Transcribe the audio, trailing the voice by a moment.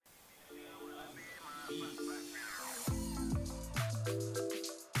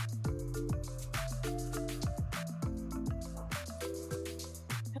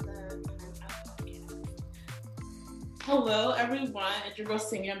Hello, everyone. It's your girl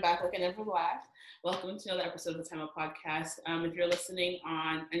singing. I'm back like I never left. Welcome to another episode of the Time Out Podcast. If you're listening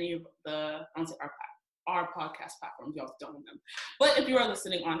on any of the, I don't say our podcast platforms, y'all don't know them. But if you are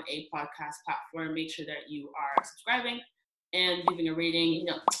listening on a podcast platform, make sure that you are subscribing and leaving a rating.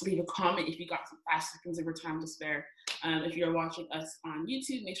 Leave a comment if you got some 5 seconds of your time to spare. If you're watching us on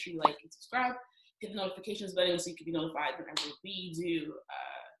YouTube, make sure you like and subscribe. Hit the notifications button so you can be notified whenever we do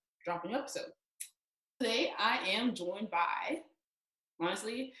drop a new episode. Today, I am joined by,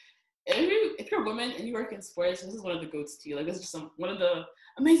 honestly, if you're a woman and you work in sports, this is one of the goats to you. Like, this is just one of the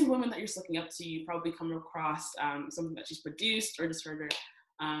amazing women that you're just looking up to. You probably come across something that she's produced or just heard her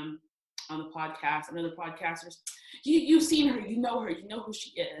on the podcast and other podcasters. You've seen her, you know who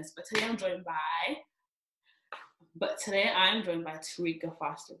she is. But today I'm joined by Terrika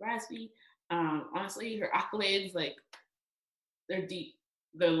Foster-Brasby. Honestly, her accolades, like, they're deep,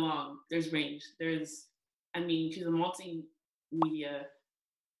 they're long, there's range, she's a multimedia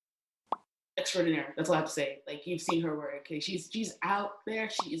extraordinaire. That's all I have to say. Like, you've seen her work. Okay? She's out there.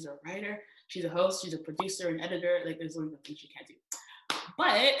 She is a writer. She's a host. She's a producer, an editor. Like, there's only nothing she can't do.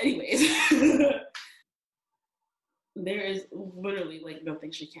 But anyways, there is literally like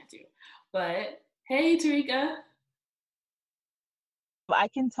nothing she can't do. But hey, Terrika. I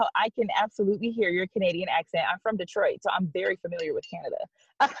can absolutely hear your Canadian accent. I'm from Detroit, so I'm very familiar with Canada.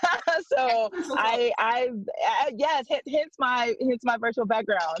 So yes, hence my virtual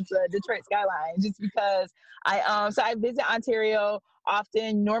background, Detroit skyline, just because I visit Ontario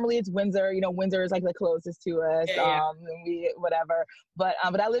often. Normally it's Windsor. Windsor is like the closest to us. But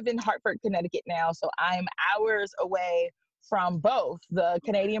I live in Hartford, Connecticut now, so I'm hours away from both the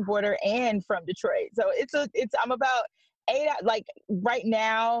Canadian border and from Detroit. So I'm about 8, like right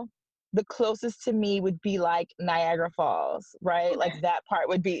now, the closest to me would be like Niagara Falls, right? Okay. Like that part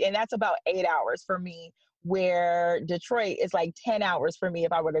would be, and that's about 8 hours for me, where Detroit is like 10 hours for me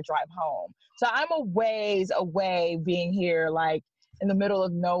if I were to drive home. So I'm a ways away being here, like in the middle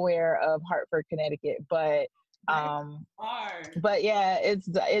of nowhere of Hartford, Connecticut. But yeah, it's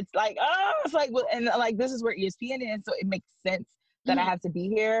like, well, and like, this is where ESPN is. So it makes sense that I have to be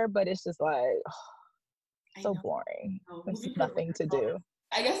here, but it's just like, so boring. There's nothing to do.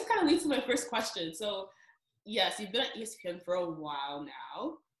 I guess it kind of leads to my first question. So, yes, you've been at ESPN for a while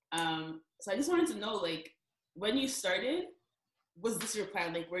now. So I just wanted to know, like, when you started, was this your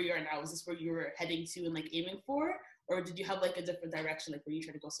plan? Like, where you are now, was this where you were heading to and like aiming for? Or did you have like a different direction, like where you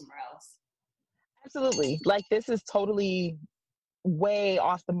tried to go somewhere else? Absolutely. Like, this is totally way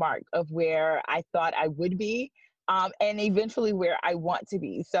off the mark of where I thought I would be, and eventually where I want to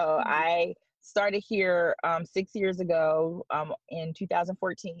be. So I started here 6 years ago in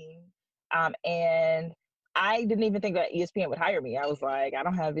 2014, and I didn't even think that ESPN would hire me. I was like, I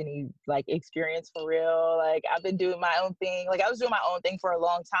don't have any like experience for real. Like, I've been doing my own thing. Like, I was doing my own thing for a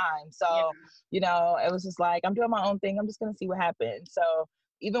long time. So, it was just like, I'm doing my own thing. I'm just going to see what happens. So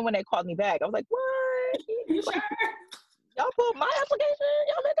even when they called me back, I was like, what? Like, y'all pulled my application?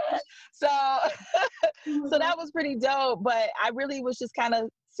 Y'all did that? So that was pretty dope. But I really was just kind of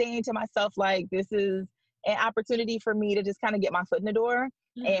saying to myself, like, this is an opportunity for me to just kind of get my foot in the door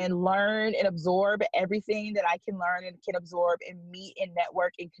and learn and absorb everything that I can learn and can absorb, and meet and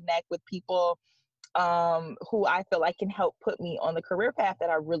network and connect with people who I feel like can help put me on the career path that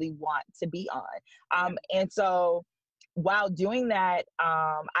I really want to be on. And so while doing that,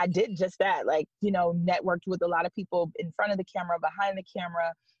 I did just that, like, networked with a lot of people in front of the camera, behind the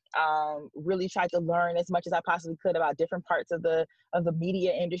camera, really tried to learn as much as I possibly could about different parts of the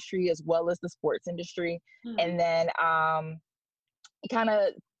media industry as well as the sports industry. And then kind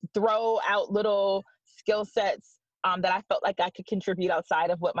of throw out little skill sets that I felt like I could contribute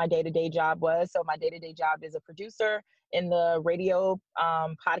outside of what my day-to-day job was. So my day-to-day job is a producer in the radio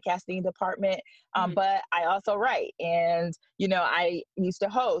podcasting department, but I also write, and I used to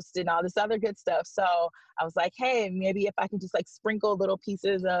host and all this other good stuff. So I was like, hey, maybe if I can just like sprinkle little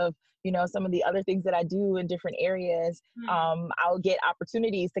pieces of some of the other things that I do in different areas, I'll get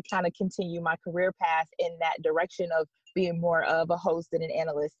opportunities to kind of continue my career path in that direction of being more of a host and an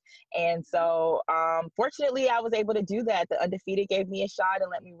analyst. And so fortunately, I was able to do that. The Undefeated gave me a shot and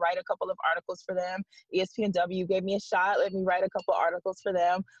let me write a couple of articles for them. ESPNW gave me a shot, let me write a couple of articles for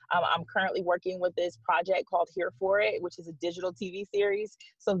them. I'm currently working with this project called Here For It, which is a digital TV series.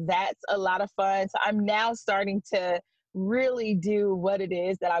 So that's a lot of fun. So I'm now starting to really do what it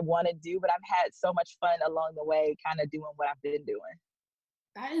is that I want to do, but I've had so much fun along the way, kind of doing what I've been doing.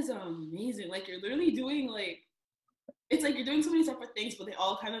 That is amazing. Like, you're literally doing like, it's like you're doing so many separate things, but they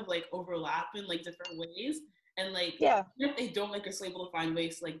all kind of like overlap in like different ways. And like, if they don't, like, you're still able to find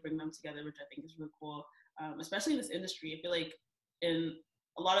ways to like bring them together, which I think is really cool. especially in this industry. I feel like in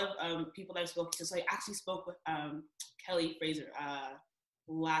a lot of people that I've spoken to, so I actually spoke with Kelly Fraser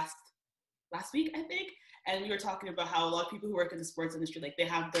last week, I think, and we were talking about how a lot of people who work in the sports industry, like they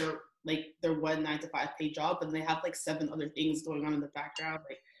have their one 9 to 5 paid job, but they have like 7 other things going on in the background,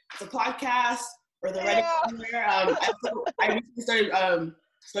 like it's a podcast or they're writing somewhere. I recently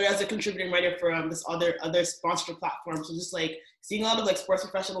started as a contributing writer for this other sponsored platform. So just like seeing a lot of like sports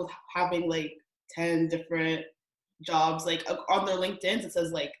professionals having like 10 different jobs, like on their LinkedIn, it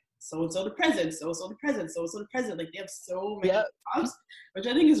says like so-and-so the president, so-and-so the president, so-and-so the president. Like they have so many jobs, which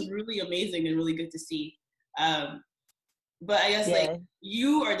I think is really amazing and really good to see. But I guess like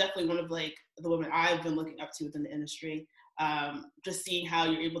you are definitely one of like the women I've been looking up to within the industry. Just seeing how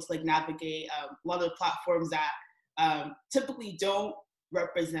you're able to like navigate a lot of platforms that typically don't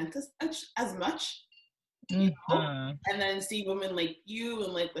represent us as much, you know? And then seeing women like you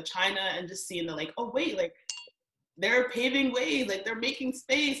and like the China and just seeing that like, oh wait, like they're paving ways, like they're making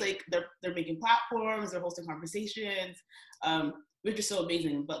space, like they're making platforms, they're hosting conversations, which is so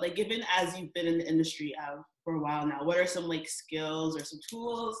amazing. But like given as you've been in the industry for a while now, what are some like skills or some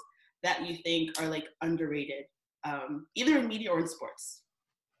tools that you think are like underrated, either in media or in sports?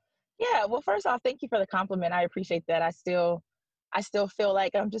 Yeah, well, first off, thank you for the compliment. I appreciate that. I still feel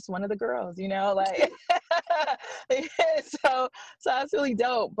like I'm just one of the girls, you know, like so that's really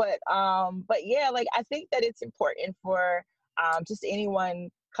dope. But yeah, like I think that it's important for just anyone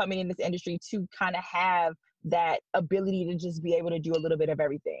coming in this industry to kind of have that ability to just be able to do a little bit of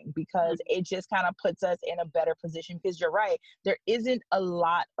everything, because it just kind of puts us in a better position. Because you're right, there isn't a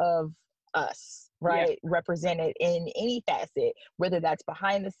lot of us represented in any facet, whether that's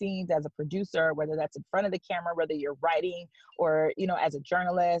behind the scenes as a producer, whether that's in front of the camera, whether you're writing or, you know, as a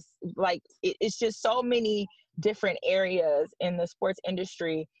journalist. Like it's just so many different areas in the sports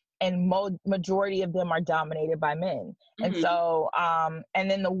industry, and majority of them are dominated by men. And so and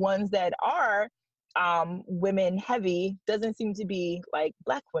then the ones that are women heavy doesn't seem to be like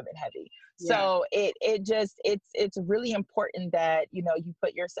Black women heavy. So it's really important that, you know, you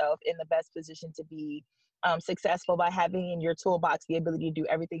put yourself in the best position to be successful by having in your toolbox the ability to do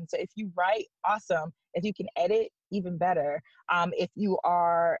everything. So if you write, awesome. If you can edit, even better. If you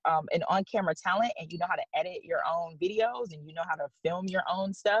are an on-camera talent and you know how to edit your own videos and you know how to film your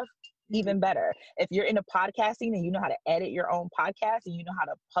own stuff, even better. If you're into podcasting and you know how to edit your own podcast and you know how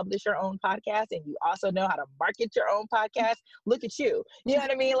to publish your own podcast and you also know how to market your own podcast, look at you. You know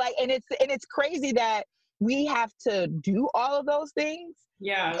what I mean? Like, and it's crazy that we have to do all of those things.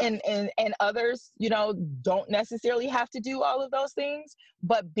 And others, you know, don't necessarily have to do all of those things,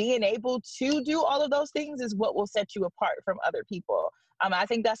 but being able to do all of those things is what will set you apart from other people. I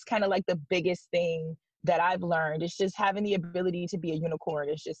think that's kind of like the biggest thing that I've learned. It's just having the ability to be a unicorn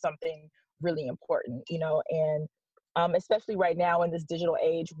is just something really important, you know, and especially right now in this digital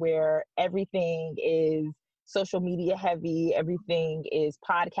age where everything is social media heavy, everything is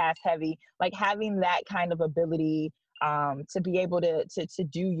podcast heavy, like having that kind of ability to be able to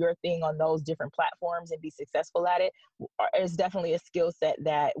do your thing on those different platforms and be successful at it is definitely a skill set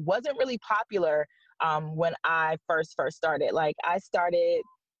that wasn't really popular when I first started. Like I started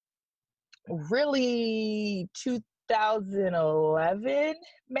really 2011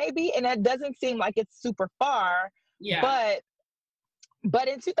 maybe, and that doesn't seem like it's super far, but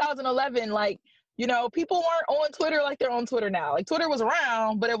in 2011, like, you know, people weren't on Twitter like they're on Twitter now. Like Twitter was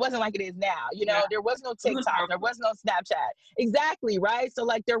around, but it wasn't like it is now. You know, there was no TikTok, there was no Snapchat. Exactly, right? So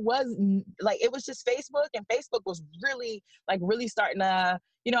like there was, like, it was just Facebook, and Facebook was really starting to,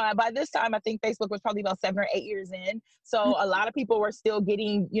 you know, by this time, I think Facebook was probably about 7 or 8 years in. So a lot of people were still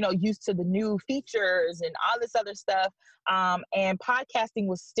getting, you know, used to the new features and all this other stuff. And podcasting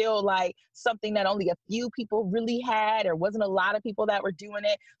was still like something that only a few people really had, or wasn't a lot of people that were doing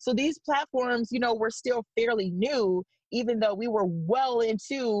it. So these platforms, you know, were still fairly new, even though we were well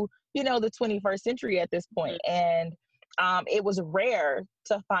into, you know, the 21st century at this point. And it was rare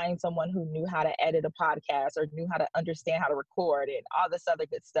to find someone who knew how to edit a podcast or knew how to understand how to record and all this other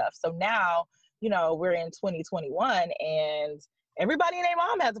good stuff. So now, you know, we're in 2021 and everybody and their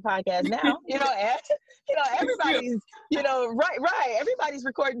mom has a podcast now, you know, and, you know, everybody's, you know, right. Everybody's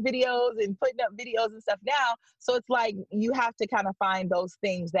recording videos and putting up videos and stuff now. So it's like, you have to kind of find those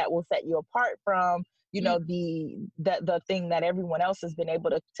things that will set you apart from, you know, the thing that everyone else has been able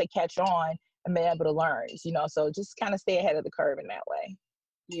to catch on and be able to learn, you know, so just kind of stay ahead of the curve in that way.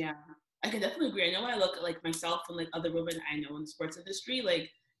 Yeah, I can definitely agree. I know when I look at like myself and like other women I know in the sports industry, like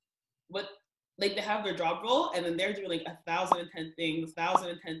what like they have their job role and then they're doing like 1,010 things,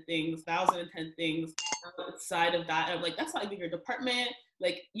 1,010 things, 1,010 things outside of that. And I'm like, that's not even your department.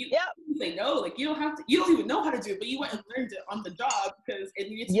 Like you say no, like you don't even know how to do it, but you went and learned it on the job because it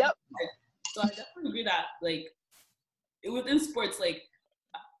needed to be done. So I definitely agree that like within sports, like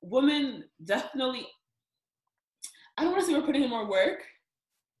women definitely, I don't want to say we're putting in more work,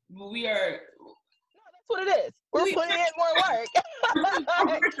 but we are. No, that's what it is. We're putting in more work. More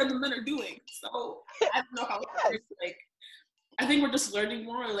work than the men are doing. So I don't know how it works. Like I think we're just learning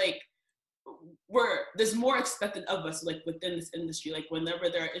more. Like there's more expected of us, like within this industry. Like whenever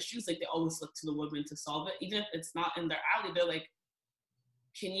there are issues, like they always look to the women to solve it, even if it's not in their alley. They're like,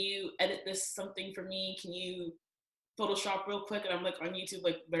 can you edit this something for me? Can you Photoshop real quick? And I'm like on YouTube,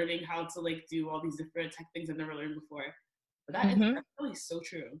 like learning how to like do all these different tech things I've never learned before. But that's really so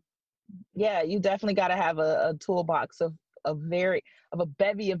true. Yeah, you definitely got to have a toolbox of a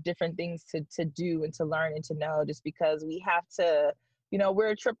bevy of different things to do and to learn and to know, just because we have to, you know, we're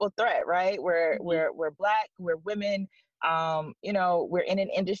a triple threat, right? We're Black, we're women, you know, we're in an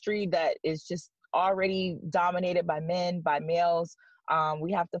industry that is just already dominated by men, by males.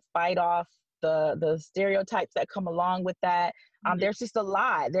 We have to fight off the stereotypes that come along with that. There's just a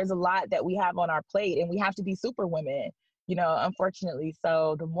lot. There's a lot that we have on our plate, and we have to be super women, you know, unfortunately.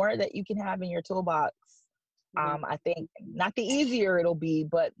 So the more that you can have in your toolbox, I think not the easier it'll be,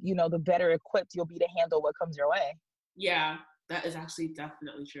 but, you know, the better equipped you'll be to handle what comes your way. Yeah, that is actually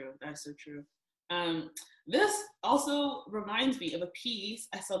definitely true. That's so true. This also reminds me of a piece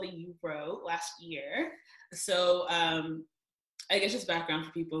I saw that you wrote last year. So I guess just background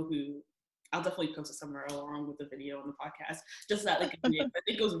for people who, I'll definitely post it somewhere along with the video on the podcast, just that like I think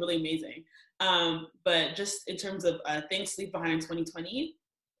it was really amazing. But just in terms of things leave behind in 2020,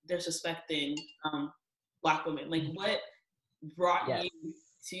 disrespecting Black women, like what brought you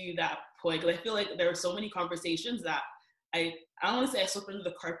to that point? Because I feel like there are so many conversations that I don't want to say I swept under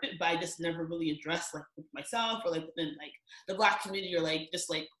the carpet, but I just never really addressed, like with myself or like within like the Black community, or like just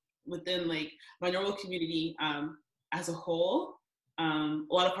like within like my normal community as a whole. A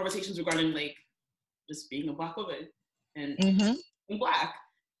lot of conversations regarding like just being a Black woman and being Black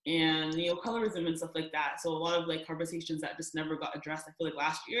and, you know, colorism and stuff like that. So a lot of like conversations that just never got addressed. I feel like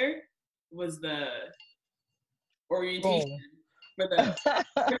last year was the orientation for the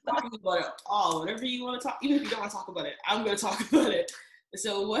we're talking about it all. Whatever you want to talk, even if you don't want to talk about it, I'm going to talk about it.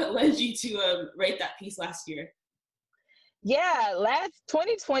 So what led you to write that piece last year? Yeah, last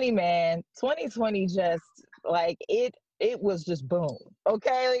 2020, man, 2020 just like it was just boom.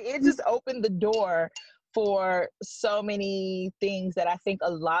 Okay, like, it just opened the door for so many things that I think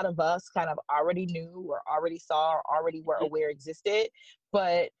a lot of us kind of already knew or already saw or already were aware existed.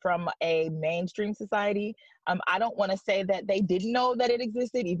 But from a mainstream society, I don't want to say that they didn't know that it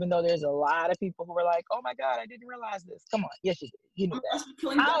existed, even though there's a lot of people who were like, oh my God, I didn't realize this. Come on. Yes, you did. You knew that.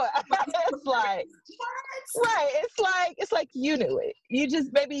 It's like, right. It's like you knew it. You just,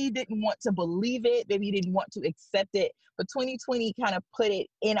 maybe you didn't want to believe it. Maybe you didn't want to accept it. But 2020 kind of put it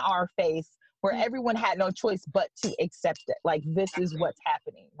in our face, where everyone had no choice but to accept it. Like, this is what's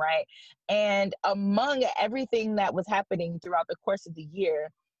happening, right? And among everything that was happening throughout the course of the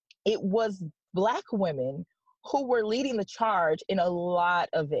year, it was Black women who were leading the charge in a lot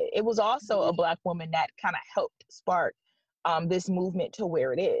of it. It was also a Black woman that kind of helped spark this movement to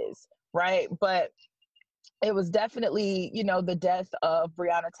where it is, right? But it was definitely, you know, the death of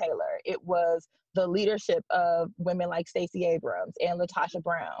Breonna Taylor. It was the leadership of women like Stacey Abrams and LaTosha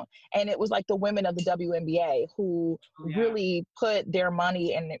Brown. And it was like the women of the WNBA who really put their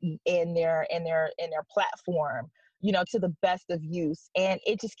money in their platform, you know, to the best of use. And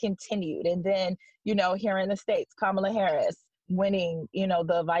it just continued. And then, you know, here in the States, Kamala Harris winning, you know,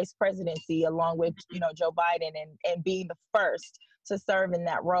 the vice presidency along with, you know, Joe Biden, and being the first to serve in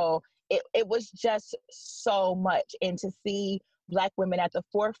that role. It was just so much. And to see Black women at the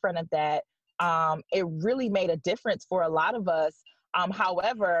forefront of that, it really made a difference for a lot of us.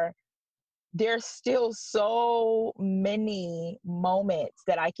 However, there's still so many moments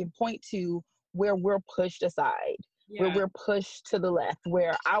that I can point to where we're pushed aside, where we're pushed to the left,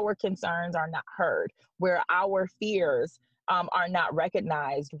 where our concerns are not heard, where our fears are not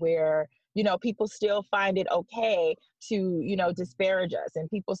recognized, where, you know, people still find it okay to, you know, disparage us, and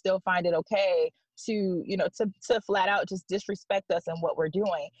people still find it okay to, you know, to flat out just disrespect us and what we're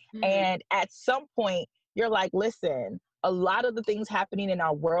doing. And at some point, you're like, listen, a lot of the things happening in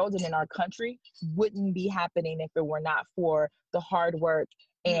our world and in our country wouldn't be happening if it were not for the hard work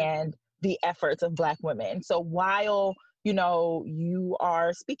and the efforts of Black women. So while, you know, you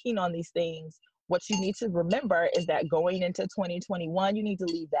are speaking on these things, what you need to remember is that going into 2021, you need to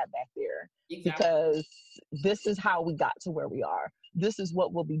leave that back there. here. Exactly. Because this is how we got to where we are. This is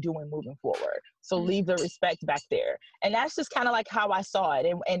what we'll be doing moving forward. So leave the respect back there. And that's just kind of like how I saw it.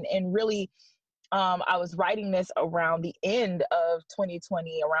 And really, I was writing this around the end of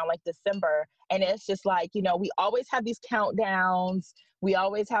 2020, around like December. And it's just like, you know, we always have these countdowns. We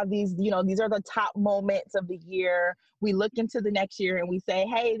always have these, you know, these are the top moments of the year. We look into the next year and we say,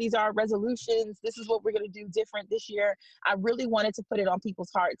 hey, these are our resolutions. This is what we're going to do different this year. I really wanted to put it on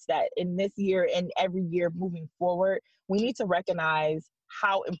people's hearts that in this year and every year moving forward, we need to recognize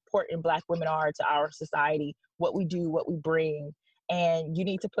how important Black women are to our society, what we do, what we bring. And you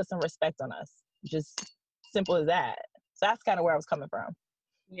need to put some respect on us. Just simple as that. So that's kind of where I was coming from.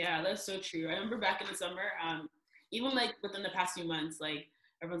 Yeah, that's so true. I remember back in the summer, even like within the past few months, like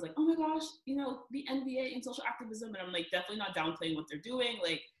everyone's like, oh my gosh, you know, the NBA and social activism. And I'm like, definitely not downplaying what they're doing.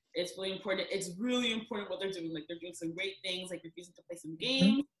 Like, it's really important. It's really important what they're doing. Like, they're doing some great things, like refusing to play some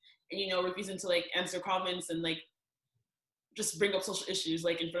games and, you know, refusing to like answer comments and like just bring up social issues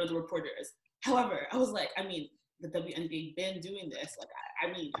like in front of the reporters. However, I was like, I mean, the WNBA been doing this. Like, I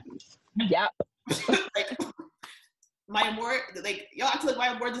mean, yep. Like, my award, like, y'all act like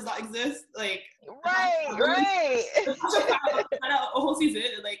my award does not exist. Like, right. Out a whole season,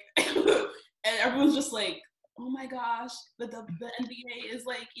 and like, and everyone's just like, oh my gosh, the NBA is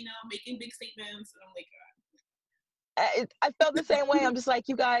like, you know, making big statements. And I'm like, I felt the same way. I'm just like,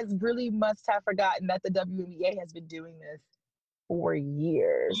 you guys really must have forgotten that the WNBA has been doing this for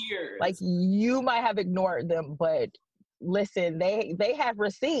years. Like, you might have ignored them, but listen, they have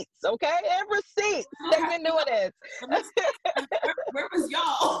receipts, okay? They have receipts. They've been doing this. Where was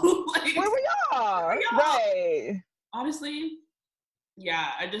y'all? Like, where we are, right? Honestly,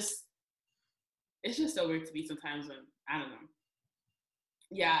 yeah, it's just so weird to me sometimes, and I don't know.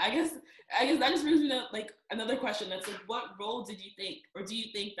 Yeah, I guess that just brings me to like another question. That's like, what role did you think, or do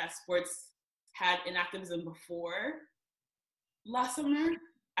you think that sports had in activism before last summer,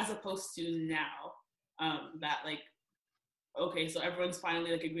 as opposed to now? That like, okay, so everyone's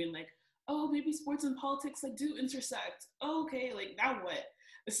finally like agreeing, like, oh, maybe sports and politics like do intersect. Oh, okay, like now what?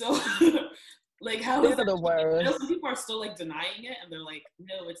 So like, how is that? The worst. I know some people are still like denying it, and they're like,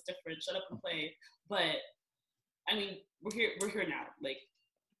 no, it's different. Shut up and play. But I mean, we're here now. Like,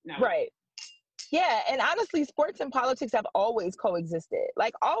 now. Right. Yeah, and honestly, sports and politics have always coexisted.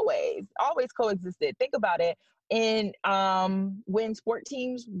 Like always coexisted. Think about it. And when sport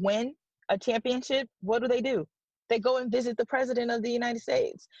teams win a championship, what do? They go and visit the president of the United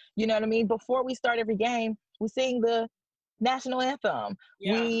States. You know what I mean? Before we start every game, we sing the national anthem.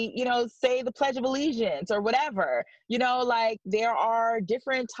 Yeah. We, you know, say the Pledge of Allegiance or whatever. You know, like there are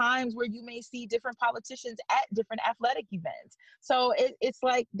different times where you may see different politicians at different athletic events. So it's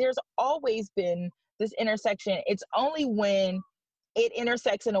like there's always been this intersection. It's only when it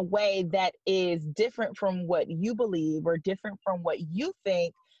intersects in a way that is different from what you believe or different from what you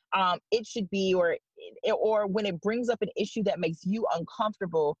think it should be, or when it brings up an issue that makes you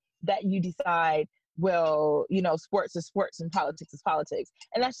uncomfortable, that you decide, well, you know, sports is sports and politics is politics.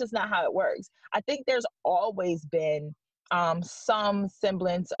 And that's just not how it works. I think there's always been some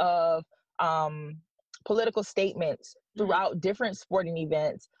semblance of political statements throughout different sporting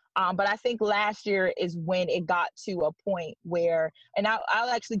events. But I think last year is when it got to a point where, and I'll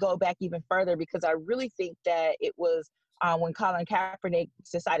actually go back even further, because I really think that it was when Colin Kaepernick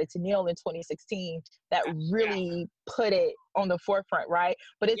decided to kneel in 2016, that really put it on the forefront, right?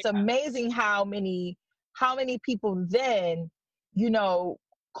 But it's amazing how many people then, you know,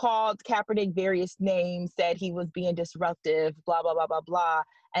 called Kaepernick various names, said he was being disruptive, blah, blah, blah, blah, blah.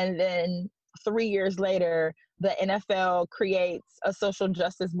 And then 3 years later, the NFL creates a social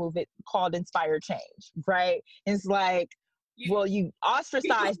justice movement called Inspire Change, right? It's like, well, you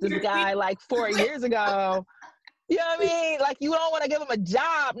ostracized this guy like 4 years ago. You know what I mean? Like, you don't want to give him a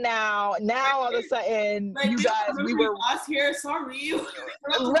job now. Now all of a sudden, like, you guys, we were lost here. Sorry,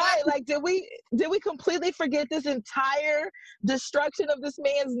 right? Like, did we completely forget this entire destruction of this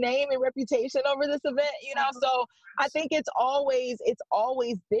man's name and reputation over this event? You know, so I think it's always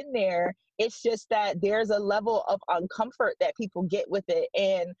been there. It's just that there's a level of uncomfort that people get with it,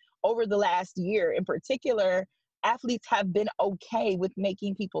 and over the last year, in particular, athletes have been okay with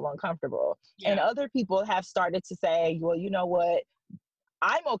making people uncomfortable. And other people have started to say, well, you know what?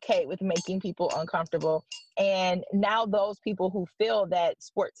 I'm okay with making people uncomfortable. And now those people who feel that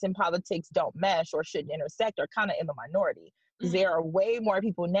sports and politics don't mesh or shouldn't intersect are kind of in the minority. Because there are way more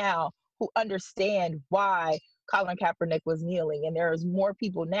people now who understand why Colin Kaepernick was kneeling. And there's more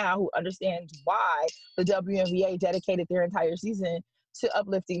people now who understand why the WNBA dedicated their entire season to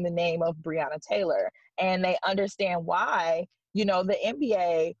uplifting the name of Breonna Taylor. And they understand why the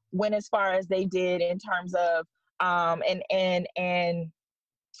NBA went as far as they did in terms of and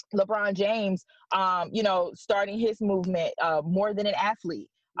LeBron James, starting his movement more than an athlete.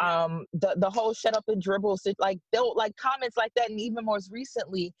 The whole shut up and dribble, so like comments like that, and even more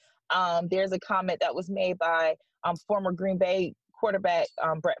recently, there's a comment that was made by former Green Bay quarterback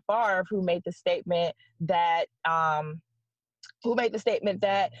Brett Favre, who made the statement that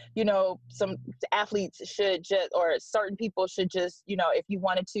some athletes should just, or certain people should just, if you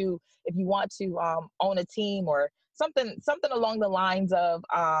want to own a team or something along the lines of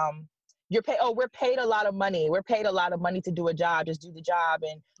we're paid a lot of money. We're paid a lot of money to do a job. Just do the job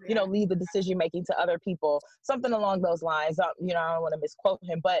and, leave the decision making to other people. Something along those lines. I don't want to misquote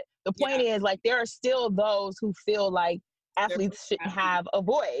him, but the point is, like, there are still those who feel like athletes shouldn't have a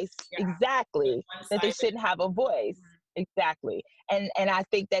voice. Exactly. That they shouldn't have a voice. Exactly. And I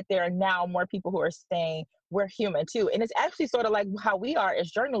think that there are now more people who are saying we're human too. And it's actually sort of like how we are as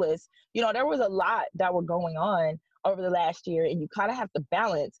journalists. There was a lot that were going on over the last year, and you kind of have to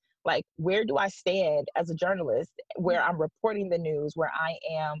balance, like, where do I stand as a journalist, where I'm reporting the news, where I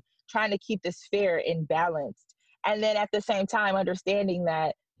am trying to keep this fair and balanced. And then at the same time, understanding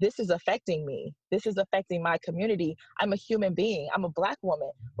that this is affecting me. This is affecting my community. I'm a human being. I'm a Black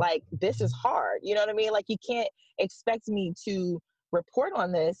woman. Like, this is hard. You know what I mean? Like, you can't expect me to report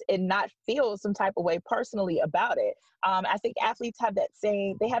on this and not feel some type of way personally about it. I think athletes have that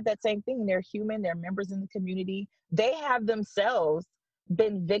same thing. They're human. They're members in the community. They have themselves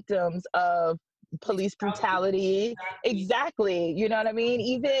been victims of police brutality. Exactly. You know what I mean?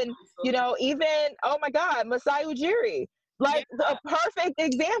 Even, oh my God, Masai Ujiri. Like, a perfect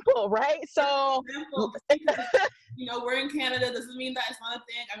example, right? So, we're in Canada. Doesn't mean that it's not a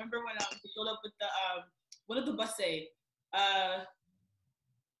thing. I remember when we showed up with the what did the bus say?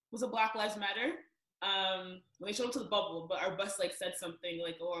 Was it Black Lives Matter? When they showed up to the bubble, but our bus said something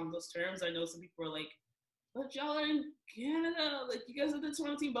along those terms. I know some people were like, "But y'all are in Canada, like you guys are the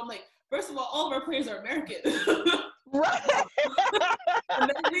Toronto team." But I'm like, first of all of our players are American. Right.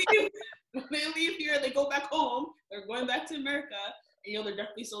 And they leave here, they go back home, they're going back to America, and they're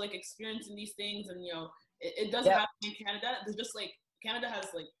definitely still experiencing these things, and it does happen in Canada. There's just Canada has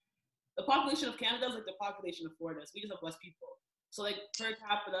the population of Canada is the population of Florida, so we just have less people. So per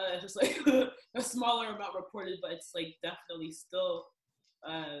capita, it's just a smaller amount reported, but it's definitely still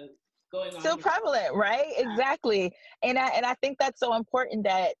going on. Still prevalent, right? Yeah. Exactly. And I think that's so important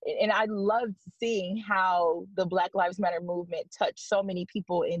and I loved seeing how the Black Lives Matter movement touched so many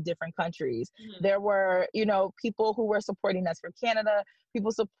people in different countries. Mm-hmm. There were, people who were supporting us from Canada,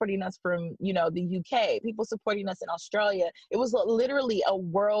 people supporting us from, the UK, people supporting us in Australia. It was literally a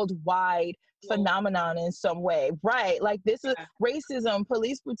worldwide phenomenon in some way, right? Like, this is racism,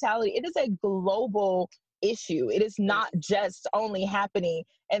 police brutality. It is a global issue. It is not just only happening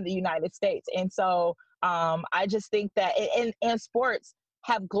in the United States. And so I just think that, and sports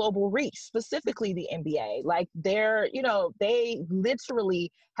have global reach, specifically the NBA. Like, they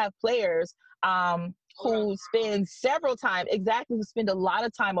literally have players who spend who spend a lot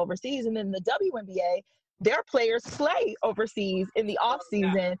of time overseas. And then the WNBA, their players play overseas in the off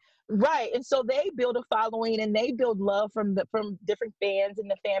season. Right. And so they build a following and they build love from different fans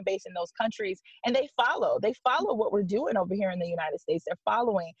and the fan base in those countries. And they follow what we're doing over here in the United States. They're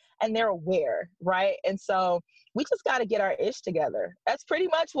following and they're aware. Right. And so we just got to get our ish together. That's pretty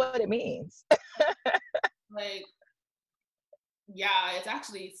much what it means. It's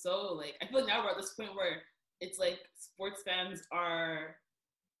actually so I feel now we're at this point where it's sports fans are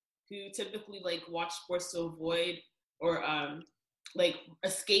who typically watch sports to avoid or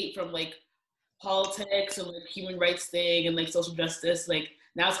escape from politics and human rights thing and social justice.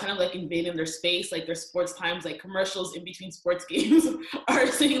 Now it's kind of invading their space. Their sports times, commercials in between sports games are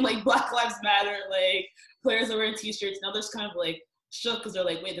saying Black Lives Matter. Players are wearing T-shirts. Now they're just kind of shook because they're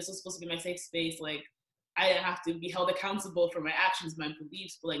wait, this was supposed to be my safe space. I have to be held accountable for my actions, my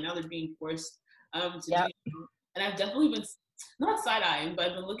beliefs. But now they're being forced to do. And I've definitely been not side-eyeing, but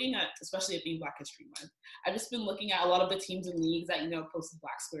I've been looking at, especially at being Black History Month, I've just been looking at a lot of the teams and leagues that, posted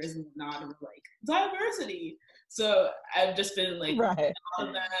Black squares and whatnot, and were diversity. So I've just been right. all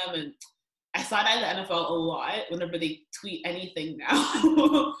of them, and I side-eye the NFL a lot whenever they tweet anything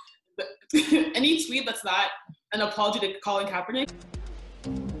now. But any tweet that's not an apology to Colin Kaepernick,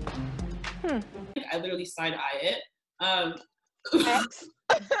 I literally side-eye it. Now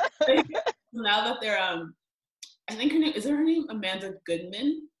that they're I think her name is her name Amanda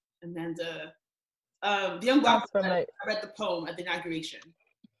Goodman. The young Black woman. I read the poem at the inauguration.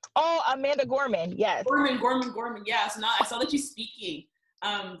 Oh, Amanda Gorman, yes. Gorman, yeah. So now I saw that she's speaking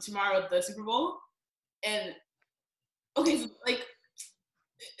tomorrow at the Super Bowl, and okay, so like,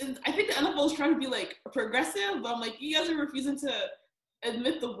 I think the NFL is trying to be like progressive, but I'm like, you guys are refusing to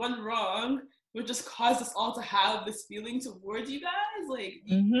admit the one wrong, which just caused us all to have this feeling towards you guys. Like,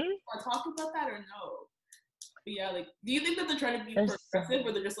 do you want to talk about that or no? But yeah, like, do you think that they're trying to be progressive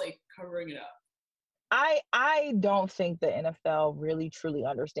or they're just like covering it up? I don't think the NFL really truly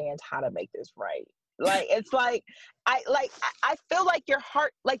understands how to make this right. Like it's like I feel like your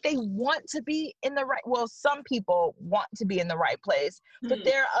heart, like they want to be in the right, well, some people want to be in the right place, but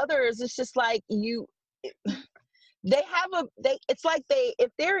there are others, it's just like they have it's like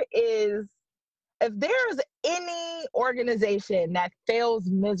if there's any organization that fails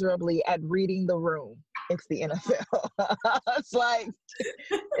miserably at reading the room, it's the NFL. It's like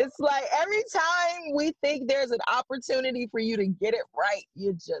every time we think there's an opportunity for you to get it right,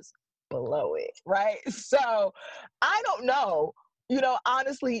 you just blow it, right? So I don't know.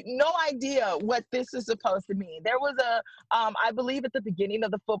 Honestly, no idea what this is supposed to mean. There was I believe at the beginning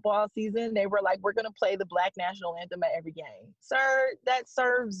of the football season, they were like, we're going to play the Black national anthem at every game. Sir, that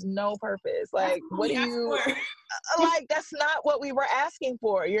serves no purpose. Like, what do you, like, that's not what we were asking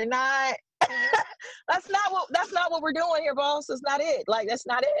for. You're not, that's not what we're doing here, boss. That's not it. Like, that's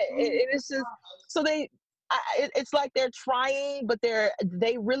not it. It's just, so it's like they're trying, but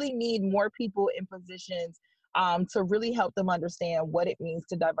they really need more people in positions to really help them understand what it means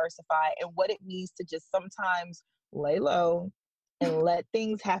to diversify and what it means to just sometimes lay low and let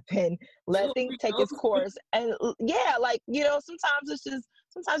things happen, let things take its course. And yeah, like, sometimes it's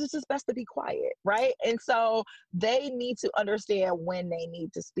just best to be quiet, right? And so they need to understand when they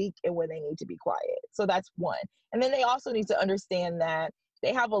need to speak and when they need to be quiet. So that's one. And then they also need to understand that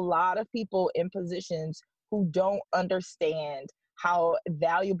they have a lot of people in positions who don't understand how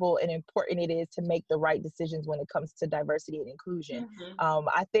valuable and important it is to make the right decisions when it comes to diversity and inclusion.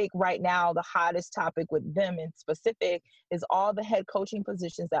 I think right now the hottest topic with them in specific is all the head coaching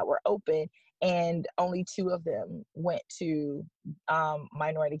positions that were open, and only 2 of them went to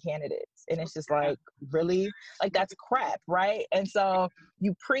minority candidates. And it's just like, really? Like, that's crap, right? And so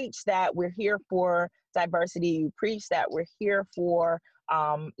you preach that we're here for diversity, you preach that we're here for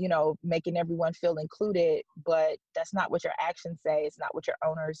making everyone feel included, but that's not what your actions say. It's not what your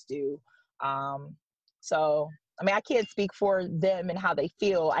owners do. So, I mean, I can't speak for them and how they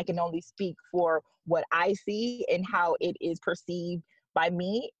feel. I can only speak for what I see and how it is perceived by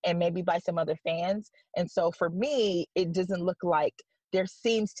me and maybe by some other fans. And so for me, it doesn't look like there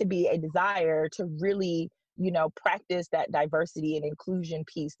seems to be a desire to really, practice that diversity and inclusion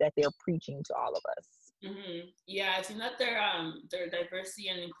piece that they're preaching to all of us. Yeah, I've seen that their diversity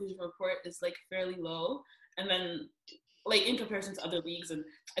and inclusion report is like fairly low, and then like in comparison to other leagues, and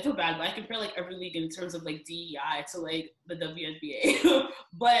I feel bad, but I compare like every league in terms of like DEI to like the WNBA,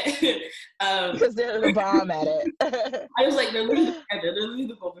 but because they're the bomb at it. I was like, they're literally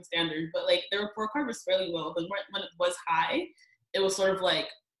the golden standard, but like their report card was fairly low, but when it was high, it was sort of like,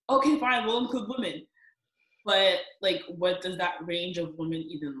 okay, fine, we'll include women. But like, what does that range of women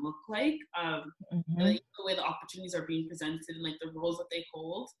even look like? Like, the way the opportunities are being presented and like the roles that they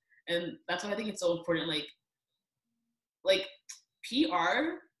hold, and that's why I think it's so important. Like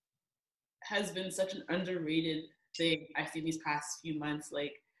PR has been such an underrated thing I've seen these past few months.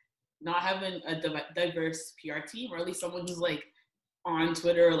 Like, not having a diverse PR team, or at least someone who's like on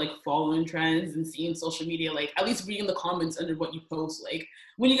Twitter, like following trends and seeing social media, like at least reading the comments under what you post. Like,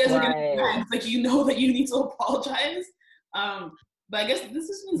 when you guys are getting fans, like, that you need to apologize. But I guess this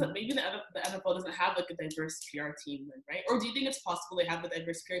just means that maybe the NFL doesn't have like a diverse PR team, right? Or do you think it's possible they have a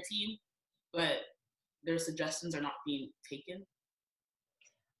diverse PR team, but their suggestions are not being taken?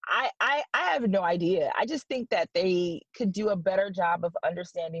 I have no idea. I just think that they could do a better job of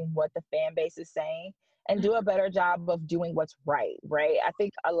understanding what the fan base is saying and do a better job of doing what's right? I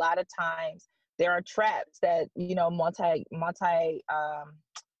think a lot of times there are traps that,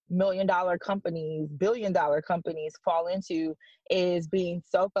 multi-million-dollar companies, billion-dollar companies fall into, is being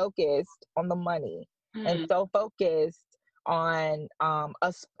so focused on the money and so focused on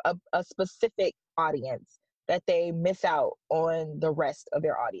a specific audience that they miss out on the rest of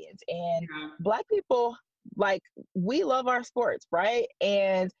their audience. And Black people, like, we love our sports, right?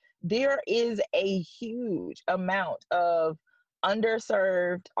 And there is a huge amount of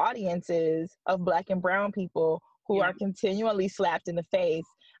underserved audiences of Black and brown people who are continually slapped in the face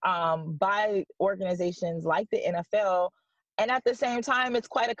by organizations like the NFL. And at the same time, it's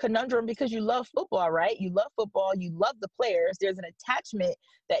quite a conundrum because you love football, right? You love football, you love the players. There's an attachment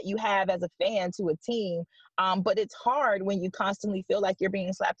that you have as a fan to a team. But it's hard when you constantly feel like you're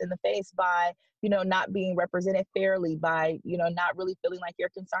being slapped in the face by, not being represented fairly, by, not really feeling like your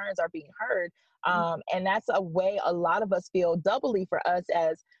concerns are being heard. And that's a way a lot of us feel doubly for us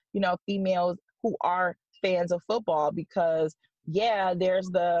as, females who are fans of football, because there's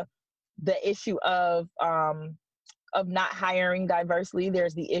the issue of not hiring diversely.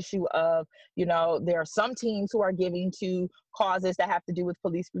 There's the issue of, there are some teams who are giving to causes that have to do with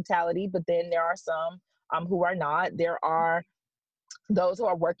police brutality, but then there are some who are not. There are those who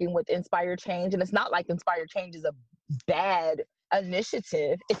are working with Inspire Change, and it's not like Inspire Change is a bad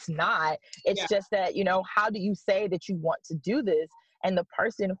initiative. It's not. It's just that, how do you say that you want to do this, and the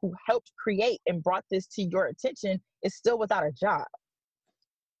person who helped create and brought this to your attention is still without a job?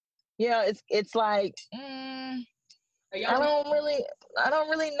 It's like, I don't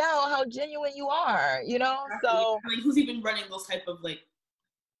really know how genuine you are, Exactly. So like, who's even running those type of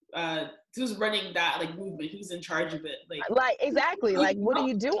who's running that movement? Who's in charge of it? Exactly. What are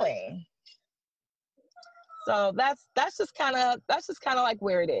you doing? So that's just kind of like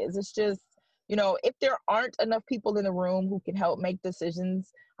where it is. It's just, if there aren't enough people in the room who can help make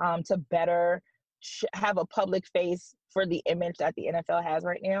decisions to better have a public face for the image that the NFL has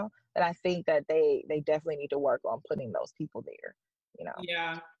right now, then I think that they definitely need to work on putting those people there,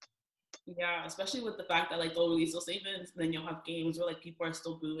 Yeah, especially with the fact that they'll release those statements, and then you'll have games where people are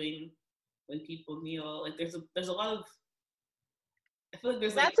still booing when people kneel. There's a lot of, I feel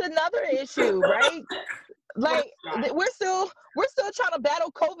like that's another issue, right? We're still trying to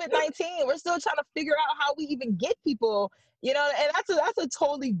battle COVID-19. We're still trying to figure out how we even get people, and that's a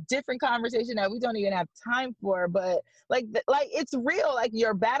totally different conversation that we don't even have time for. But it's real.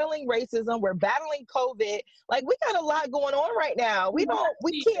 You're battling racism. We're battling COVID. We got a lot going on right now. We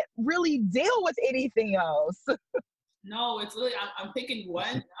can't really deal with anything else. No, it's literally, I'm picking one.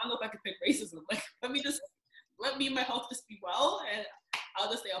 I don't know if I can pick racism. Let me and my health just be well, and I'll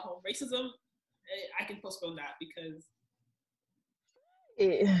just stay at home. Racism, I can postpone that because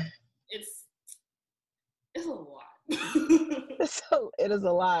it's a lot. It is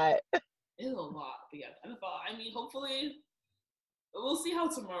a lot. It is a lot. But yeah, NFL, I mean, hopefully, we'll see how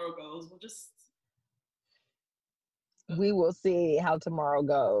tomorrow goes. We will see how tomorrow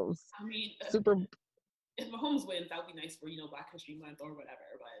goes. I mean, if Mahomes wins, that would be nice for, Black History Month or whatever.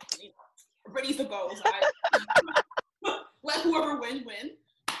 But, everybody needs to go. So let whoever win.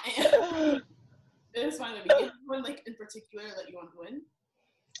 And it's fine with me. Anyone in particular that you want to win?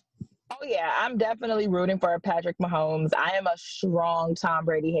 Oh yeah, I'm definitely rooting for Patrick Mahomes. I am a strong Tom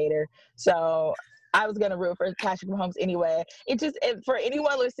Brady hater, so I was gonna root for Patrick Mahomes anyway. For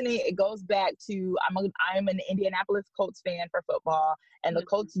anyone listening, it goes back to I'm an Indianapolis Colts fan for football, and the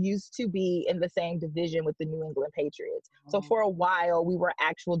Colts used to be in the same division with the New England Patriots. So for a while, we were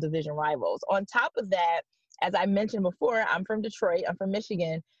actual division rivals. On top of that, as I mentioned before, I'm from Detroit. I'm from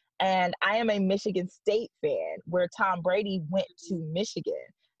Michigan. And I am a Michigan State fan, where Tom Brady went to Michigan.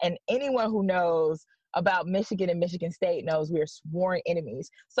 And anyone who knows about Michigan and Michigan State knows we are sworn enemies.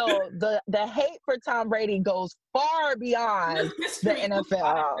 So the hate for Tom Brady goes far beyond the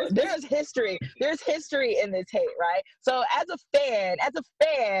NFL. There's history. There's history in this hate, right? So as a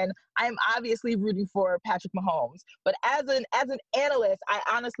fan, I'm obviously rooting for Patrick Mahomes. But as an analyst, I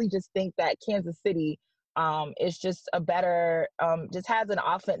honestly just think that Kansas City is just a better, just has an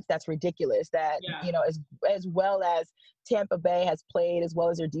offense that's ridiculous, that, as well as Tampa Bay has played, as well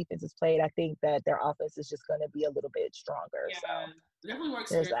as their defense has played, I think that their offense is just going to be a little bit stronger. Yeah, so definitely more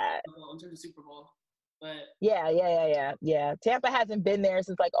experience in terms of Super Bowl. But yeah. Tampa hasn't been there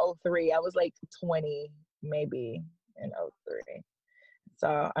since 2003. I was 20 maybe in 2003.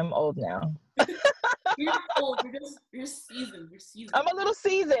 So I'm old now. You're not old. You're seasoned. I'm a little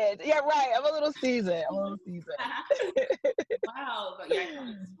seasoned. Yeah, right. I'm a little seasoned. Wow. But yeah, I can't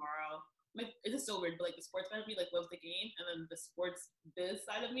wait tomorrow. It's just so weird, but the sports side of me loves the game, and then the sports biz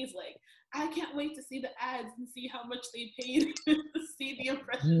side of me is I can't wait to see the ads and see how much they paid to see the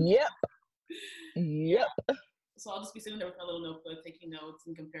impressions. Yep. Yeah. So I'll just be sitting there with my little notebook, taking notes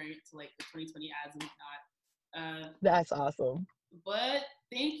and comparing it to the 2020 ads and whatnot. That's awesome. But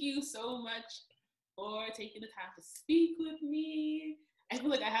thank you so much for taking the time to speak with me. I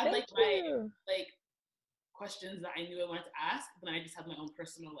feel I had my questions that I knew I wanted to ask, but I just had my own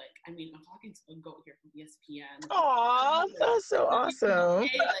personal I'm talking to a goat here from ESPN. Aw, that's so awesome.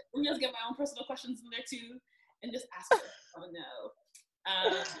 Let me just get my own personal questions in there too, and just ask what I want to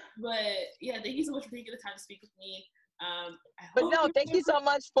know. But yeah, thank you so much for taking the time to speak with me. But no, thank you so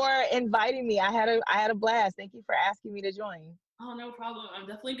much for inviting me. I had a blast. Thank you for asking me to join. Oh, no problem. I'm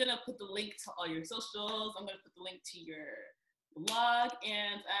definitely going to put the link to all your socials. I'm going to put the link to your blog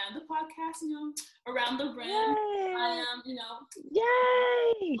and the podcast, around the rim. Yay. I am,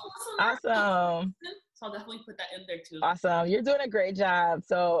 Yay. Awesome. So I'll definitely put that in there too. Awesome. You're doing a great job.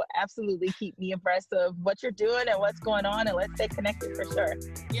 So absolutely keep me abreast of what you're doing and what's going on, and let's stay connected for sure.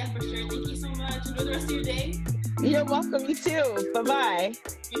 Yeah, for sure. Thank you so much. Enjoy the rest of your day. You're welcome. You too. Bye-bye.